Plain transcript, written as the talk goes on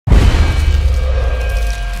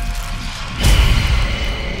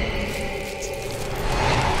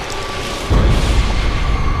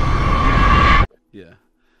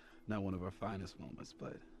Not one of our finest moments,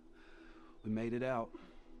 but we made it out.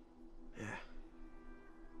 Yeah.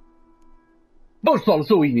 Bom pessoal, eu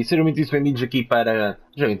sou o Ibi, sejam muitíssimo bem-vindos aqui para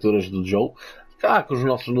as aventuras do Joe, cá com os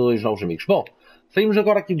nossos dois novos amigos. Bom, saímos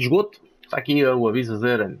agora aqui do esgoto, está aqui o aviso a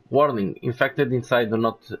dizer Warning, infected inside, do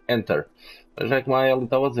not enter. Já é como a Ellie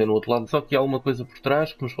estava a dizer, no outro lado só que há alguma coisa por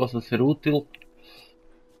trás que nos possa ser útil.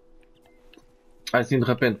 Assim de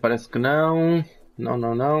repente parece que não.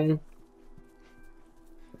 Não.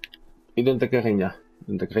 E dentro da carrinha?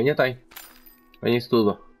 Dentro da carrinha tem. Vem isso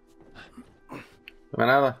tudo. Não é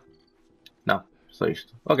nada? Não, só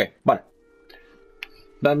isto. Ok, bora.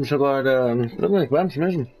 Vamos agora... Para onde é que vamos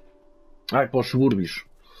mesmo? Ai, para os subúrbios.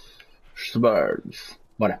 Suburbs.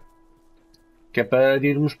 Bora. Que é para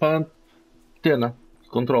irmos para a antena de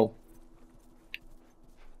controle.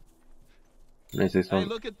 Nem sei se Hey,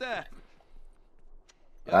 vamos... look at that.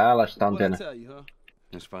 Ah, lá está a What'd I antena. tell you, huh?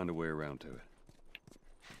 Let's find a way around to it.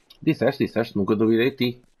 Disseste, nunca duvidei de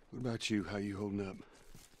ti. What about you? How you holding up?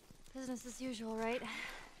 Business as usual, right?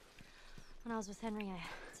 When I was with Henry, I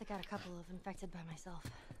took out a couple of infected by myself.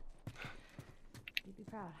 You'd be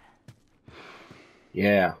proud.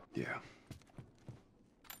 Yeah. Yeah.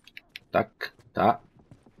 Tá.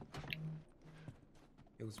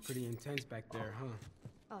 It was pretty intense back there, huh?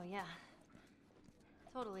 Oh, yeah.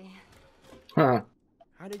 Totally. Huh.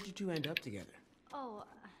 How did you two end up together? Oh,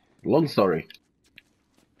 Long story.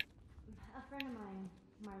 a friend of mine,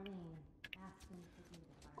 Marlene, asked me to do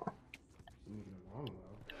the firehouse. Moving along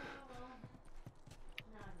well.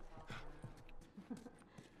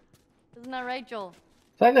 Isn't that right, Joel?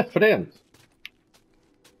 Sai da frente.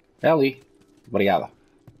 Ellie. Obrigada.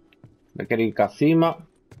 Eu quero ir cá acima.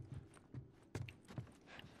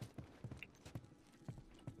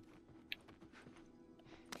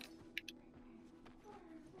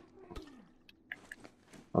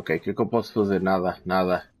 Ok, o que é que eu posso fazer? Nada.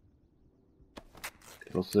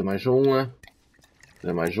 Posso fazer mais uma.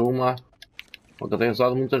 Fazer mais uma. Nunca tenho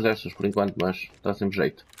usado muitas destas por enquanto, mas está sempre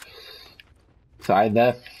jeito. Sai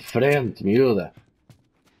da frente, miúda.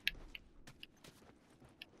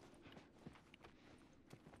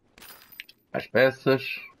 As peças.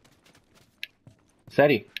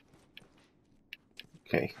 Sério?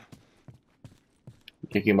 Ok. O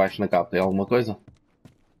que é aqui embaixo na capa? Tem alguma coisa?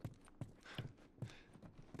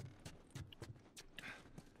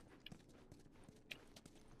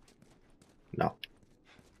 Não.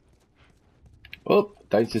 Oh,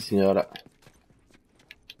 tem sim senhora.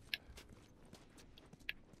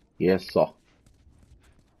 E é só.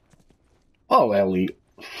 Oh, Ellie.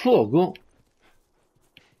 Fogo.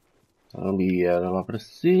 Ali era lá para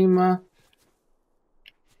cima.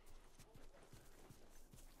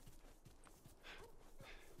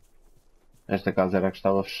 Esta casa era a que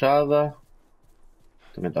estava fechada.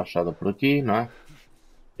 Também está fechada por aqui, não é?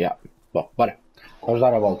 Yeah. Bom, bora. Vamos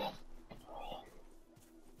dar a volta.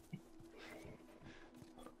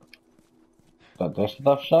 Portanto, esta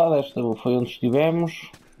está fechada. Esta foi onde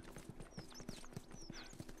estivemos.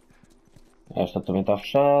 Esta também está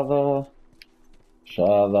fechada.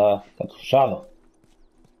 Fechada. Está tudo fechado.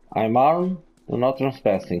 I'm armed. Do not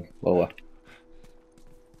trespassing. Boa.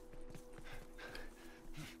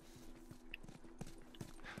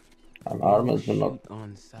 I'm armed. Do not... Shoot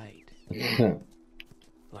on sight.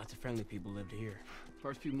 Lots of friendly people lived here.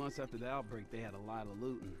 First few months after the outbreak, they had a lot of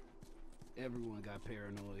looting. Everyone got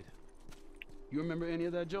paranoid. You remember any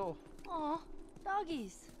of that, Joel? Aw,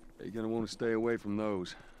 doggies. You're gonna want to stay away from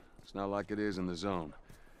those. It's not like it is in the zone.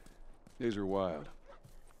 These are wild.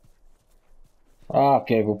 Ah,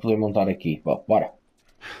 ok. Vou poder montar aqui. Bom, bora.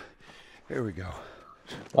 Here we go.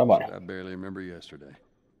 Vambora. I barely remember yesterday.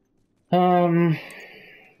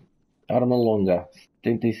 Arma longa.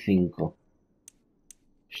 75.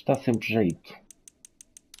 Está sempre jeito.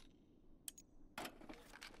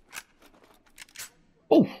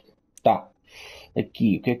 Tá.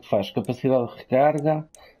 Aqui, o que é que faz? Capacidade de recarga.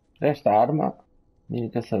 Esta arma. Mini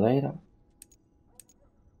caçadeira.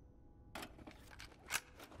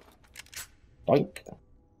 Oink.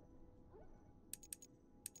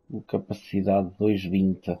 Capacidade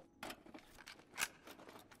 220.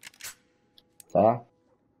 Tá.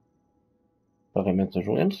 Ferramentas.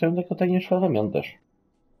 Eu não sei onde é que eu tenho as ferramentas.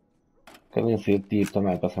 Cadência de tiro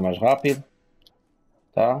também para ser mais rápido.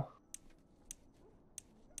 Tá.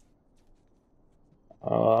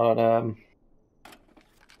 Ora.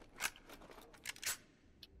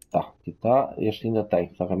 Tá, aqui está. Este ainda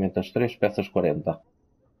tem. Ferramentas 3, peças 40.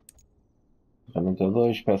 Ferramenta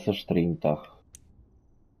 2, peças 30.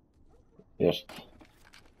 Este.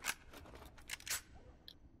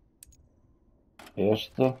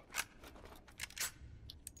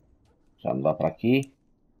 Já me dá para aqui.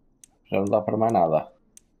 Já não dá para mais nada.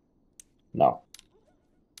 Não.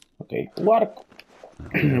 Ok. O arco.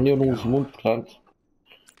 Eu não uso muito, portanto.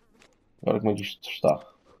 Agora como é que isto está?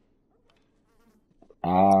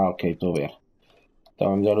 Ah, ok, estou a ver.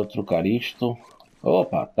 Então é melhor eu trocar isto.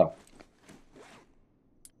 Opa, então.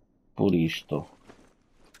 Por isto.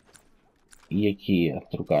 E aqui a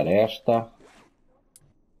trocar esta.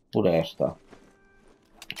 Por esta.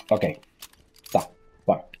 Ok. Tá,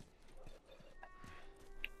 bora.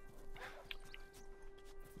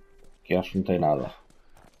 Aqui acho que não tem nada.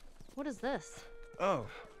 What is this? Oh,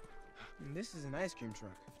 this is an ice cream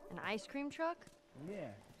truck. An ice cream truck?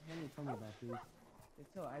 Yeah, Henry told me about these. They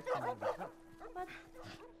sell ice cream out of the cup. What?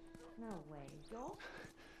 No way. Joel?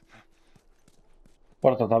 A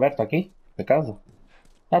porta está aberta aqui? Da casa?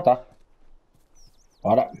 Ah, tá.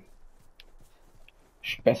 Bora.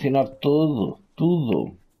 Inspecionar tudo.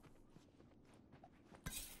 Tudo.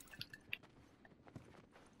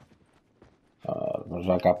 Vamos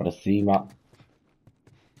já cá para cima.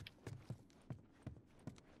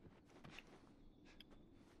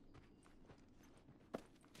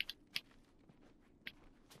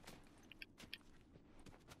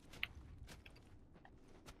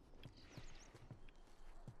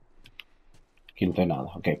 Aqui não tem nada.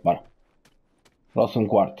 Ok, bora. Próximo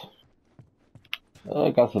quarto.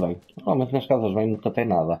 A casa bem. Normalmente nas casas bem nunca tem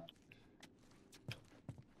nada.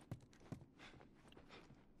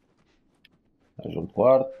 Mais um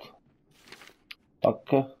quarto.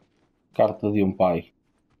 Toca. Carta de um pai.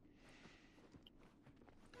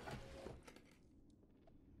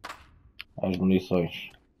 As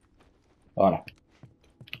munições. Ora.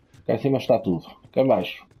 Cá em cima está tudo. Cá em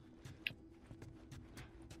baixo.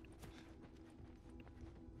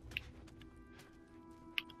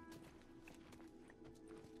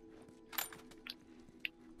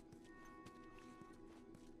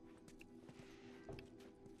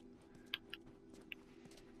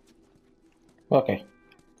 Ok.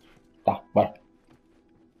 Tá, bora.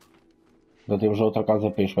 Já temos outra casa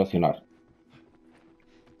para inspecionar.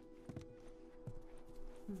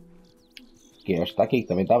 Que é esta aqui, que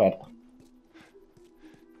também está aberta.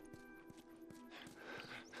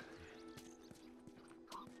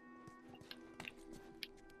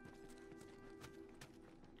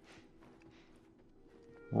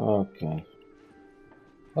 Ok.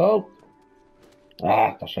 Oh!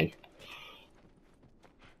 Ah, está cheio.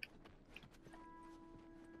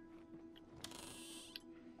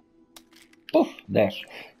 Puf, 10.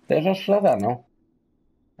 10 acho que já dá, não?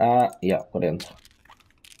 Ah, yeah, 40.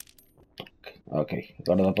 Ok,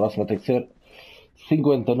 agora da próxima tem que ser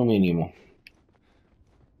 50 no mínimo.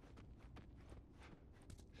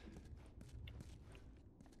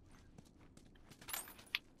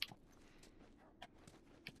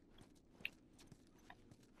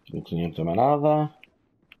 Não tinha também nada.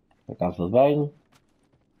 A casa de banho.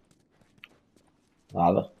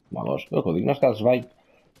 Nada. Uma lógica. Eu digo, nas casas de banho.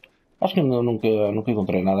 Acho que eu nunca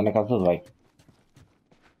encontrei nada na casa de banho.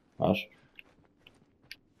 Acho.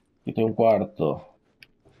 Aqui tem um quarto.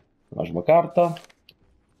 Mais uma carta.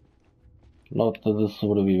 Nota de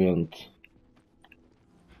sobrevivente.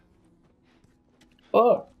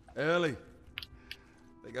 Oh! Ellie,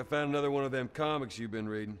 think I found another one of them comics you've been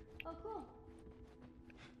reading. Oh, cool.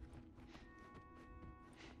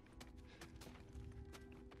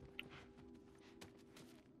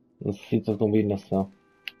 Necessita de combinação.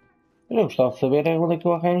 Eu gostava de saber é onde é que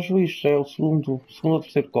eu arranjo isto. É o segundo ou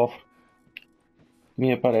terceiro cofre que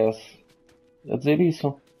me aparece a dizer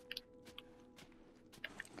isso.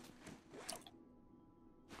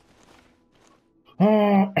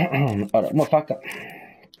 Ora, uma faca.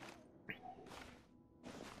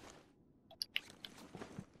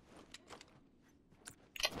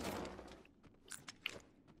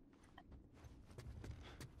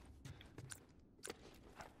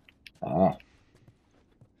 Ah.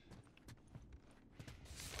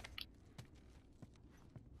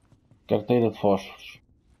 Carteira de fósforos.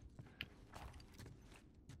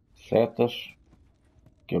 Setas.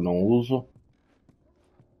 Que eu não uso.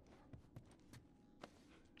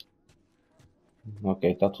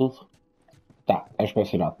 Ok, está tudo. Tá, é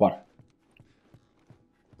inspecionado, bora.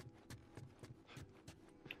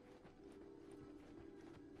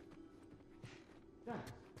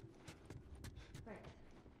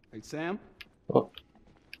 Hey, Sam, Oh,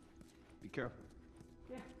 be careful.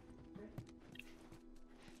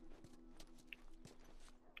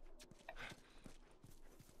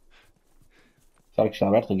 será que está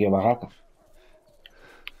aberto aqui a barraca?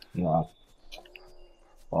 Não.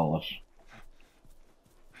 Bolas.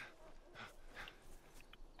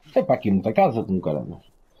 Tem para aqui muita casa, como caramba.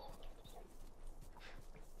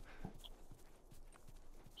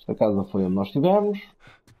 Esta casa foi onde nós estivemos.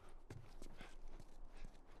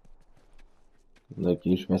 Daqui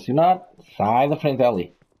inspecionar. Sai da frente,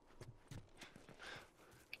 ali.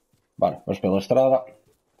 Bora, vamos pela estrada.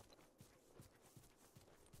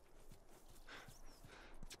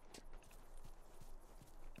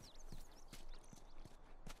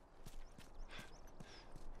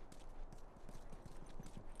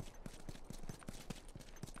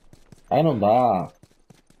 Ai, não dá.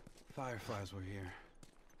 Fireflies were here.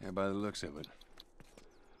 Yeah, by the looks of it.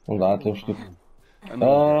 Não dá, temos que... I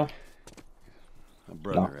know Ah, my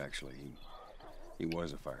brother, actually. He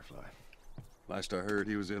was a Firefly. Last I heard,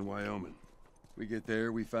 he was in Wyoming. We get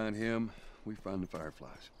there, we find him, we find the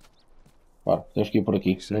Fireflies. bora, temos que ir por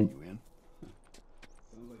aqui. You say you in?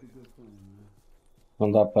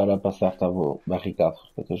 Não dá para passar, estava barricado.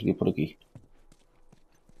 Temos que ir por aqui.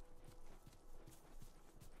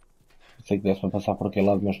 Sei que desse para passar por aquele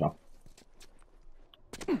lado, mas não.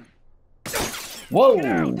 Uou!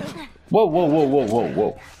 Uou, uou, uou, uou, uou,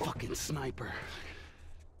 uou. Fucking sniper.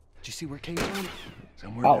 Did you see where it came from?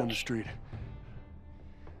 Somewhere down the Ouch. street.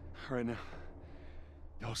 All right, now,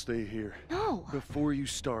 y'all stay here. No. Before you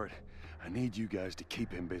start, I need you guys to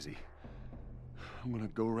keep him busy. I'm gonna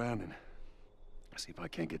go around and see if I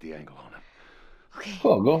can't get the angle on him. Okay.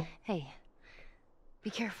 Fogo. Hey, be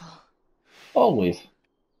careful. Always.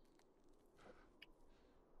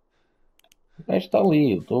 O gajo está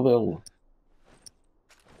ali, eu estou a vê-lo.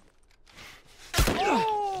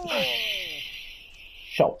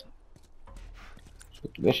 Show.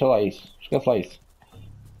 Deixa lá isso. Esquece lá isso.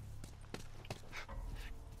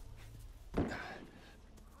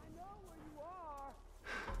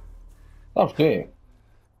 Sabes o quê?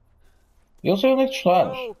 Eu sei onde é que tu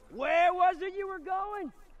estás. Where was it you were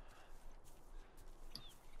going?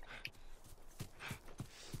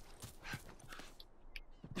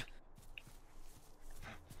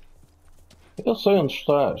 Eu sei onde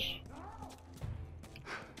estás.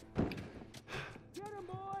 Get him,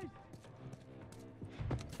 boys!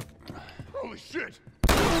 Holy shit!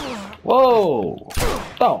 Uou!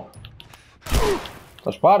 Então.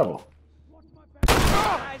 Estás parvo?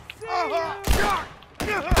 I see you!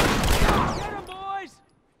 Get him, boys!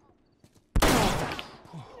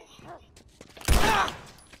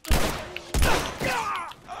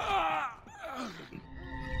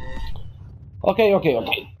 Ok.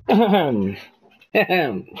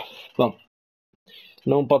 Bom.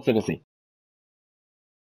 Não pode ser assim.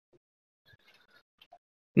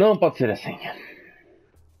 Não pode ser assim.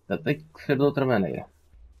 Tem que ser de outra maneira.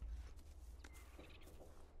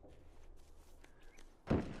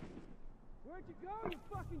 Where'd you go, you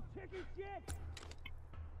fucking chicken shit?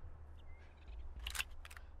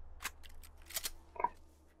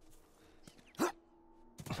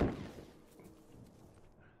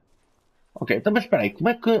 Ok, então mas espera aí, como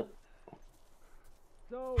é que...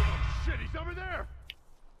 So, Shit, he's over there!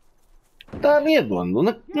 Está ali de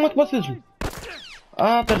onde? Como é que vocês...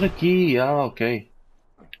 Ah, estás aqui. Ah, ok.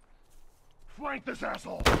 Flank this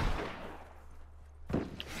asshole!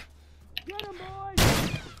 get him,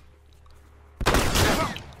 boys!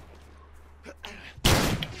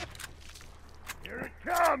 Here it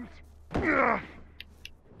comes! Ah.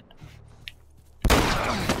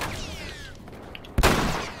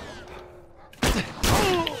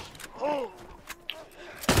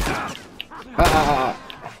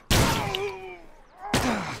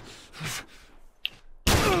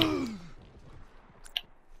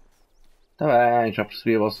 Tá bem, já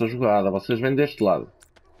percebi a vossa jogada. Vocês vêm deste lado.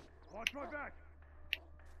 Watch my back!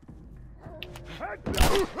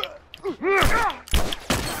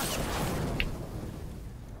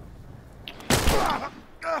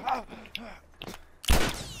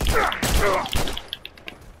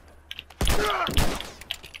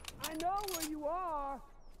 I know where you are!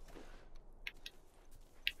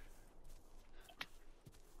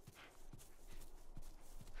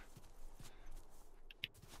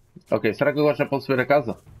 Ok, será que agora já posso ver a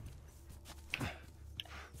casa?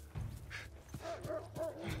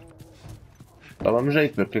 Dá-me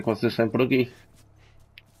jeito, ver o que é que vocês têm por aqui.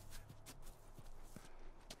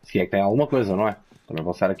 Se é que tem alguma coisa, não é? Também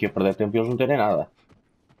vou estar aqui a perder tempo e eles não terem nada.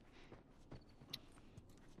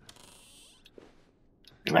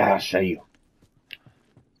 Ah, cheio.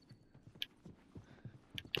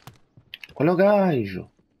 Olha o gajo.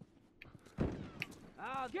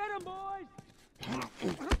 I'll get him, boys!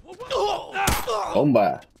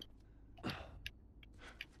 Bomba.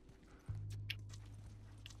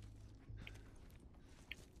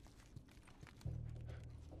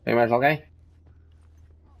 Tem mais alguém?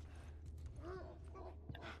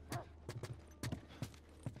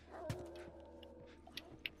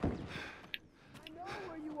 I know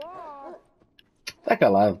where you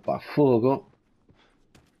calado, pá, fogo.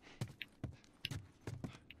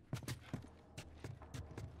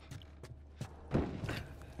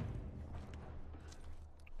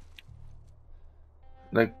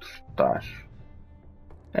 Onde é que tu estás?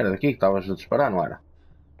 Era daqui que estavas a disparar, não era?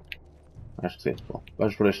 Acho que sim. Bom,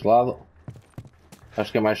 vamos por este lado.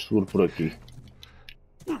 Acho que é mais seguro por aqui.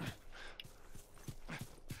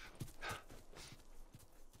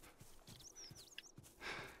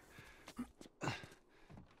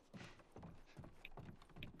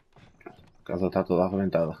 A casa está toda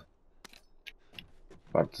arrebentada.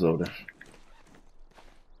 Para tesouras.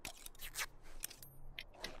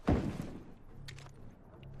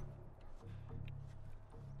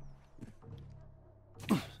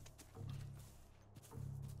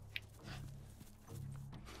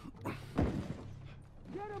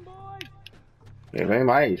 E vem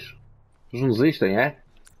mais. Eles não desistem, é?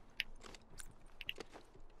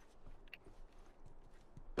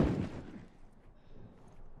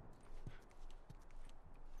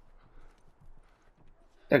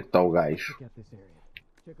 Onde é que está o gajo? Check out this area.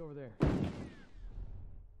 Check over there.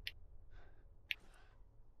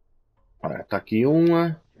 Ora, está aqui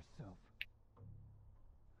uma. Yourself.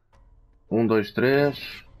 1, 2,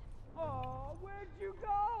 3. Oh, where'd you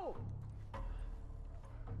go?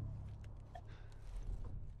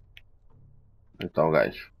 Onde está o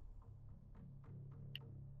gajo?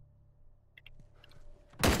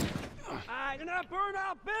 In that burned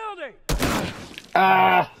out building.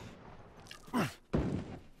 Ah!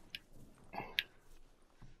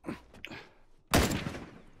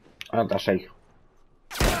 Ah, está cheio.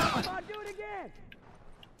 Do it again.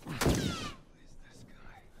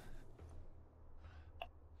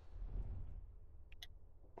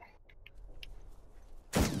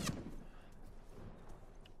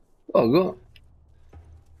 Logo.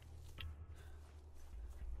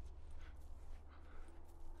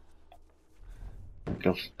 Que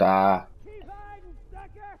ele está. Keep hiding,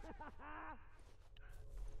 sucker.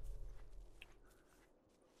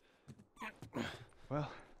 Well,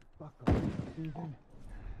 buckle, Susan.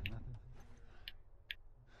 Nothing.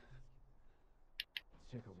 Let's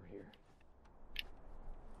check over here.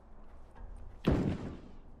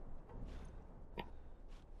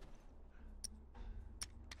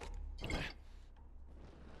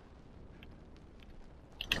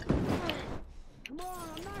 Come on,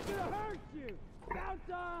 I'm not gonna hurt you. Scout's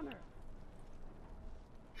honor.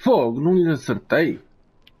 Fogo, não lhe acertei.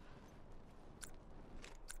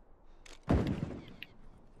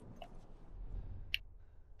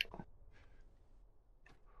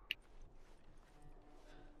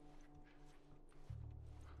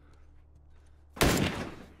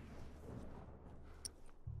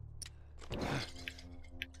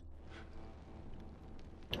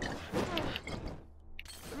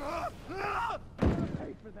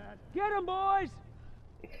 Pay for that. Get him, boys.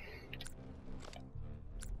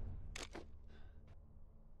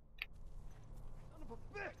 Son of a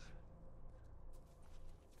bitch.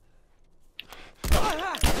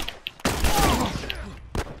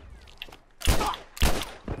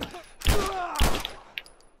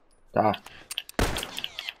 Tá.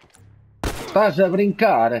 Estás a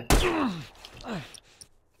brincar? Get him,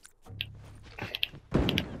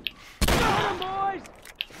 boys.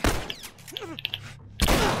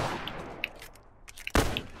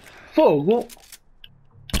 Fogo.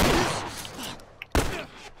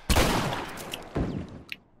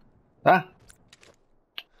 Tá?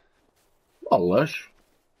 Bolas.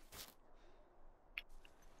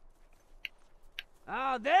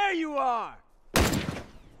 Ah, there you are.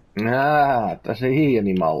 Ah, estás aí,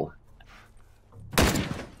 animal.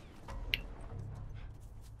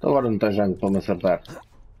 Então agora não tens jango para me acertar.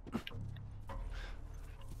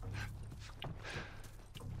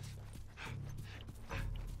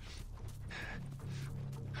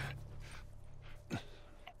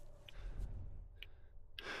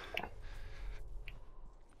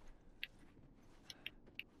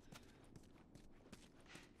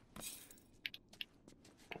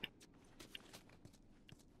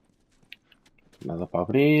 Nada para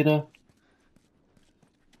abrir.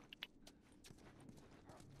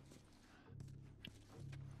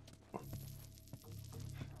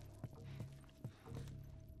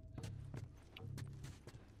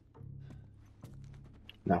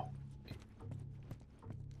 Não.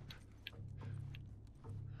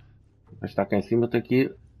 Mas está cá em cima, tem que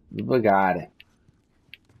ir devagar.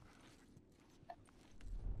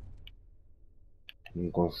 Não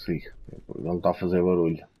consigo. Não está a fazer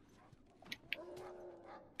barulho.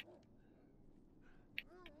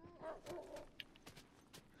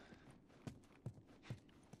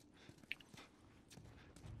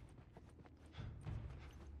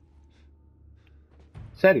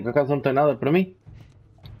 Sério, por acaso não tem nada para mim?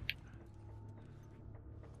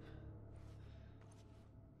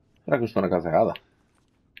 Será que eu estou na casa errada?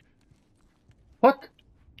 What?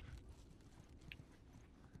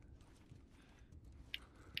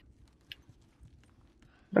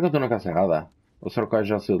 Será que eu estou na casa errada? Ou será que o gajo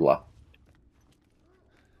já saiu de lá?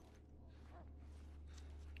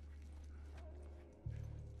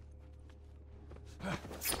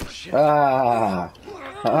 Ah!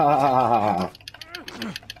 Ah!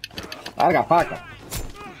 Larga a faca!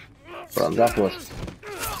 Pronto, já foste.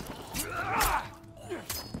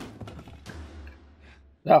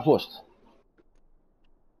 Já foste.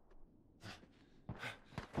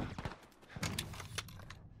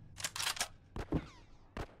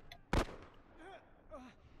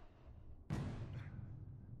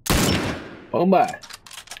 Bomba!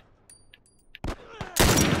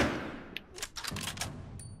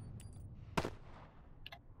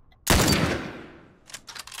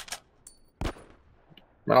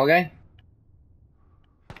 Mais alguém?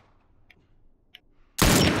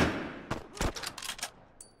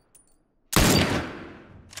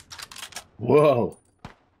 Uou!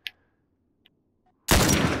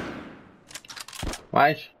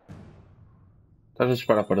 Mais? Estás a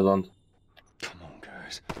disparar para onde? Come on,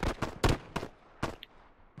 guys.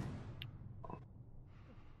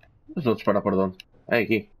 Os outros disparar para onde? É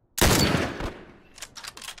aqui.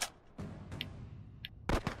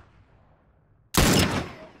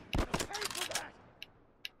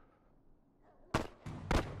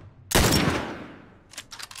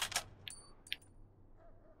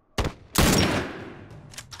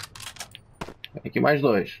 Aqui mais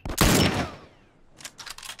dois.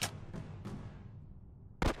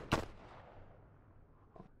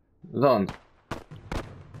 De onde?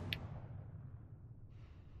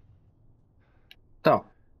 Então.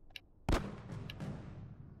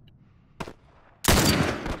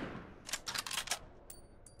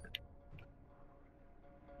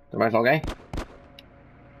 Tem mais alguém?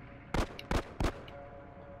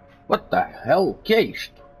 What the hell? Que é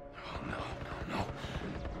isto? Oh, no, no, no.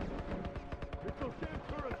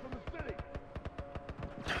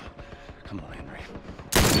 Come on, Henry.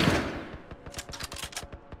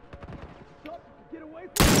 Get away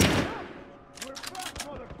from me! We're back,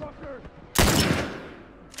 motherfucker!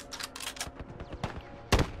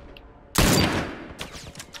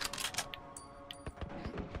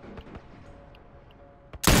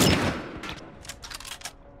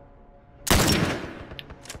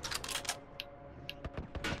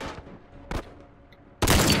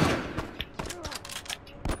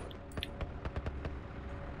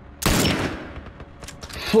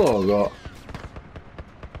 Fogo!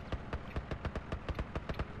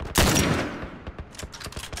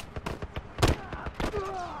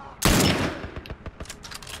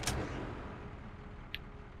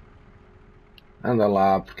 Anda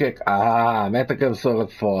lá, porque... Ah, mete a cabeçada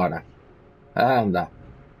de fora. Anda.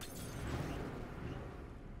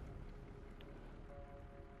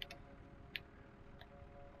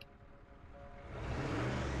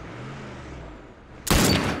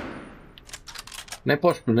 Nem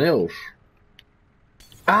para os pneus.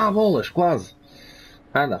 Ah, bolas, quase.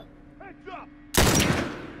 Anda.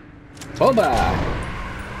 Oba!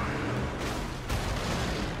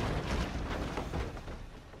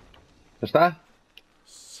 Já está?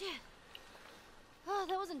 Shit. Oh,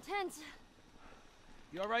 that was intense.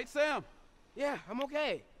 You alright, Sam? Yeah, I'm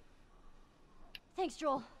okay. Thanks,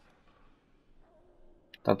 Joel.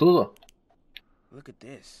 Está tudo? Look at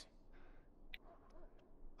this.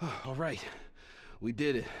 Alright. We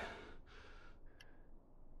did it.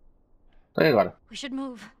 Então e agora? We should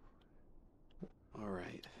move.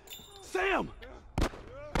 Alright. Sam!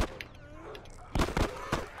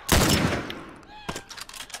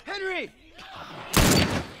 Henry!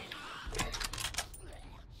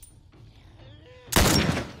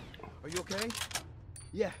 Are you okay?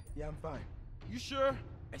 Yeah, I'm fine. You sure?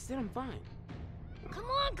 I said I'm fine. Come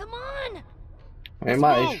on, come on! Vem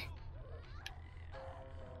mais.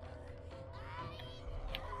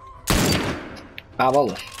 Ah,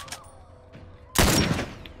 bolas.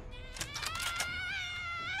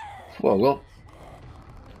 Fogo.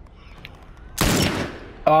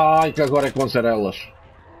 Ai, que agora é que vão ser elas.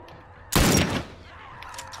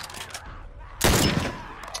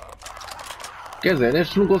 Quer dizer,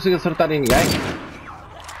 estes não consigo acertar em ninguém.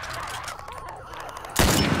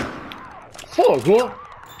 Fogo!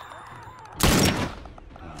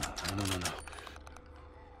 No.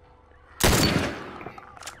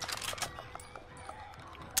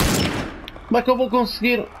 Como é que eu vou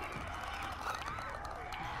conseguir?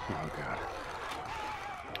 Oh, God.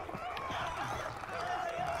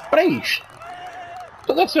 Para isto?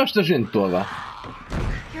 Então trouxe esta gente toda?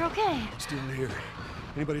 You're okay. Still here.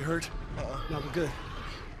 Anybody hurt? No, we're good.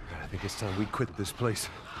 I think it's time we quit this place.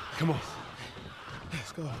 Come on.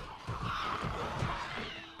 Let's go.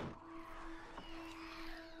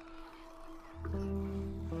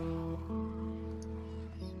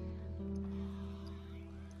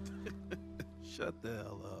 Shut the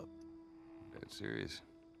hell up. Dead serious.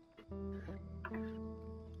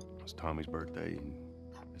 It's Tommy's birthday, and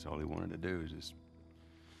that's all he wanted to do is just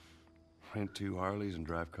rent 2 Harleys and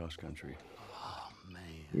drive cross country. Oh,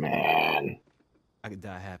 man. Man. I could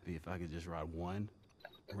die happy if I could just ride one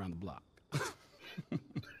around the block.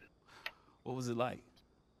 What was it like? It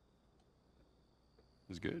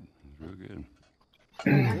was good. It was real good.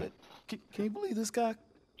 Good. Can you believe this guy?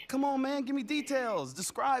 Come on, man. Give me details.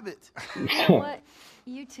 Describe it. You know what?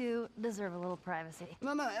 You two deserve a little privacy.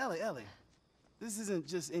 No, Ellie. This isn't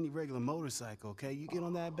just any regular motorcycle, okay? You get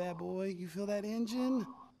on that bad boy, you feel that engine?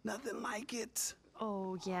 Nothing like it.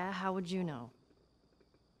 Oh, yeah? How would you know?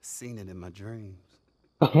 Seen it in my dreams.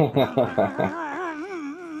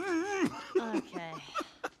 Okay.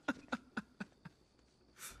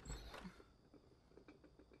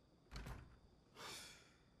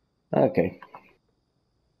 Ok.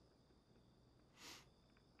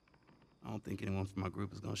 I don't think anyone from my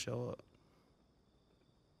group is gonna show up.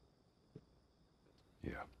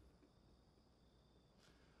 Yeah.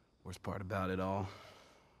 Worst part about it all,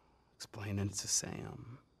 explaining it to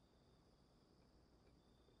Sam.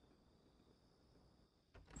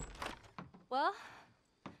 Well,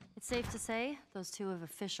 it's safe to say those two have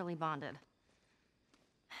officially bonded.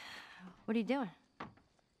 What are you doing?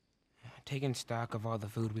 Taking stock of all the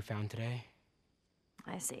food we found today.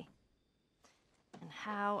 I see. And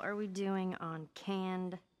how are we doing on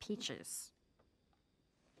canned peaches?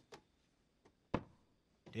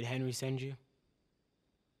 Did Henry send you?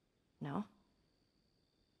 No?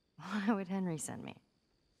 Why would Henry send me?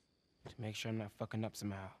 To make sure I'm not fucking up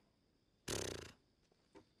somehow.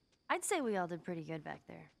 I'd say we all did pretty good back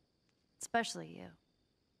there. Especially you.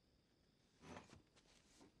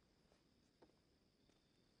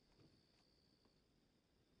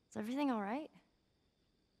 Is everything all right?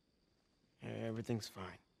 Yeah, everything's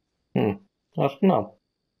fine. Acho que não.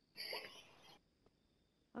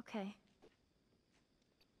 Okay.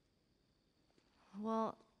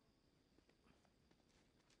 Well,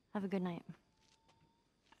 have a good night.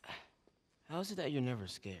 How is it that you're never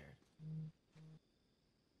scared?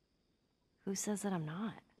 Who says that I'm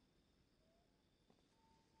not?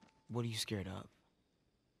 What are you scared of?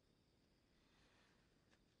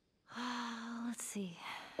 Let's see.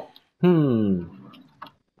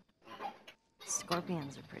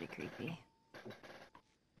 Scorpions are pretty creepy.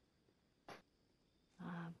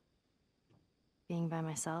 Being by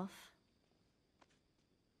myself.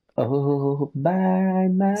 Oh, by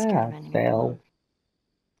myself.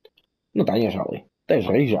 Não tenhas, Charlie. Tens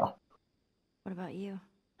rei já. What about you?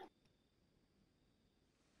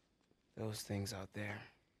 Those things out there.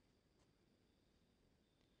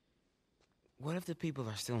 What if the people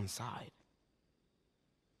are still inside?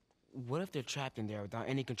 What if they're trapped in there without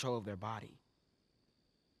any control of their body?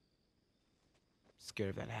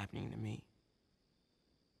 Scared of that happening to me.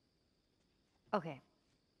 Okay.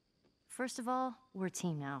 First of all, we're a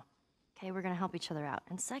team now. Okay, we're gonna help each other out.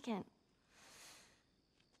 And second,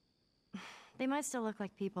 they might still look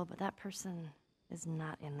like people, but that person is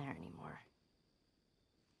not in there anymore.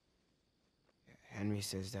 Henry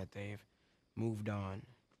says that they've moved on.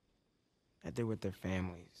 That they're with their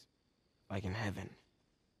families, like in heaven.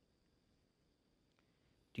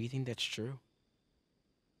 Do you think that's true?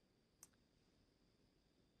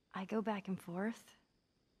 I go back and forth.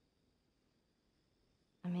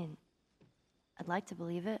 I mean, I'd like to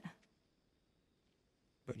believe it.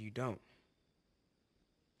 But you don't.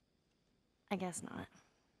 I guess not.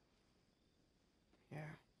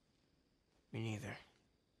 Yeah. Me neither.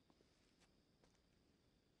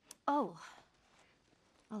 Oh.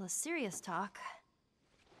 All the serious talk.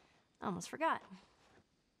 I almost forgot.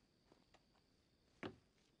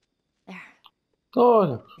 There.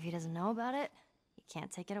 Olha. If he doesn't know about it, he can't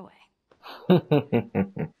take it away.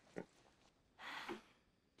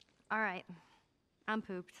 All right. I'm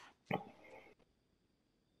pooped.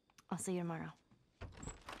 I'll see you tomorrow.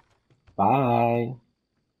 Bye.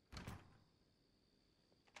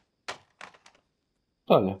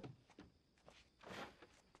 Olha.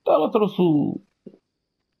 Ela trouxe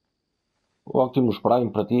o Optimus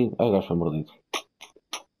Prime para ti. Ai, gajo foi mordido.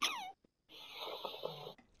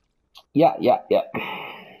 Yeah.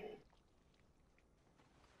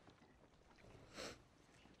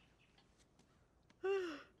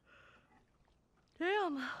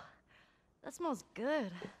 Damn. That's more smells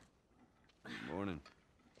good. Good morning.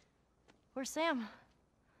 Where's Sam?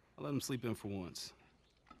 I let him sleep in for once.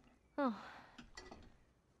 Oh,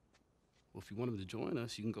 Well, if you want him to join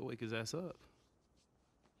us, you can go wake his ass up.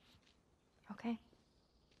 okay.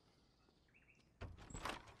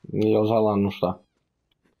 E ele já lá não está.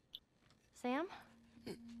 Sam?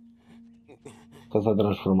 Estás a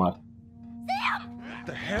transformar.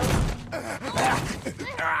 The hell?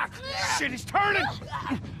 Shit, he's turning!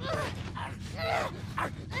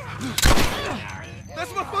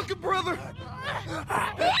 That's my fucking brother!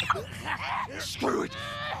 Screw it!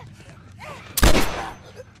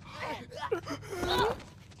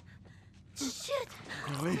 Shit!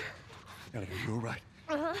 Chloe, gotta get you all right.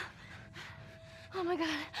 Oh my god.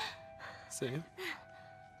 Sam?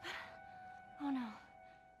 Oh no.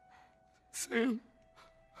 Sam?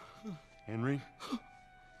 Henry?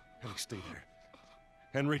 Henry, stay there.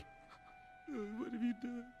 Henry? What have you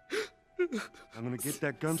done? I'm gonna get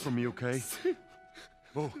that gun from you, okay?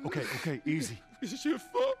 Oh, okay, easy. It's your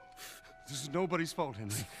fault. This is nobody's fault,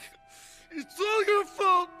 Henry. It's all your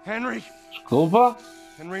fault. Henry! Desculpa.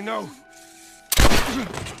 Henry, no!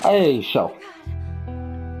 Ei, show.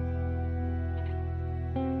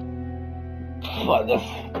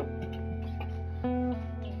 Foda-se.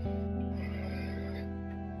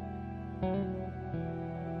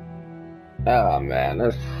 Ah, man,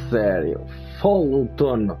 a sério. Full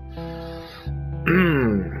outono.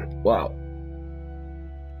 Uau.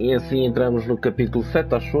 E assim entramos no capítulo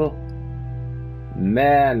 7, acho eu.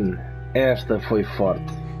 Man, esta foi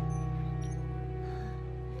forte.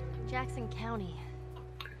 Jackson County.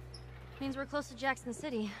 Means we're close to Jackson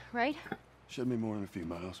City, right? Should be more than a few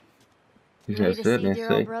miles. Já Ready to sei, see nem dear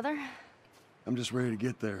sei. old brother? I'm just ready to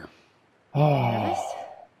get there. Ah, Nervous?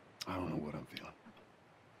 I don't know what I'm feeling.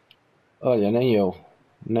 olha, nem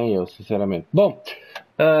eu, sinceramente. Bom,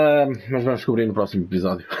 mas vamos descobrir no próximo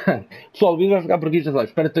episódio. Pessoal, o vídeo vai ficar por aqui, já sabes.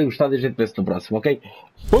 Espero que tenham gostado e a gente vê-se no próximo, ok?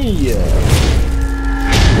 Fui!